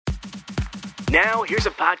Now, here's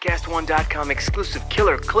a PodcastOne.com exclusive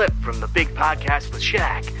killer clip from the big podcast with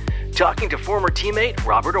Shaq, talking to former teammate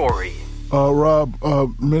Robert Horry. Rob,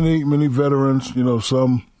 many veterans,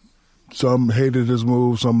 some hated his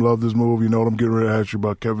move, some loved his move. You know what I'm getting ready to ask you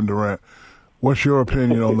about Kevin Durant. What's your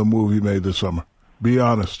opinion on the move he made this summer? Be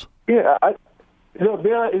honest. Yeah, I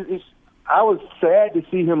was sad to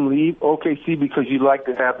see him leave OKC because you like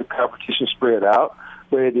to have the competition spread out.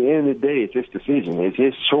 But at the end of the day, it's his decision. It's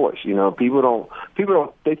his choice. People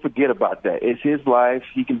don't, they forget about that. It's his life.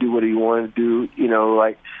 He can do what he wants to do.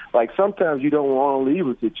 Like sometimes you don't want to leave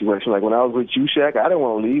a situation. Like when I was with you, Shaq, I didn't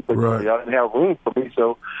want to leave, but right. y'all didn't have room for me,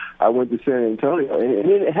 so I went to San Antonio. And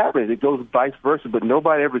then it happens. It goes vice versa, but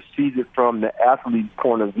nobody ever sees it from the athlete's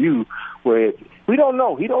point of view where we don't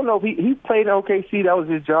know. He don't know. He played in OKC. That was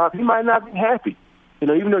his job. He might not be happy.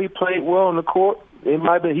 Even though he played well on the court, he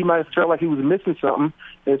might have felt like he was missing something,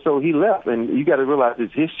 and so he left. And you got to realize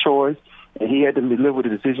it's his choice, and he had to live with the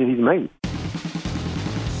decision he's made.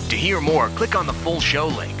 To hear more, click on the full show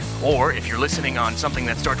link. Or if you're listening on something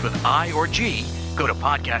that starts with I or G, go to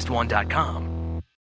PodcastOne.com.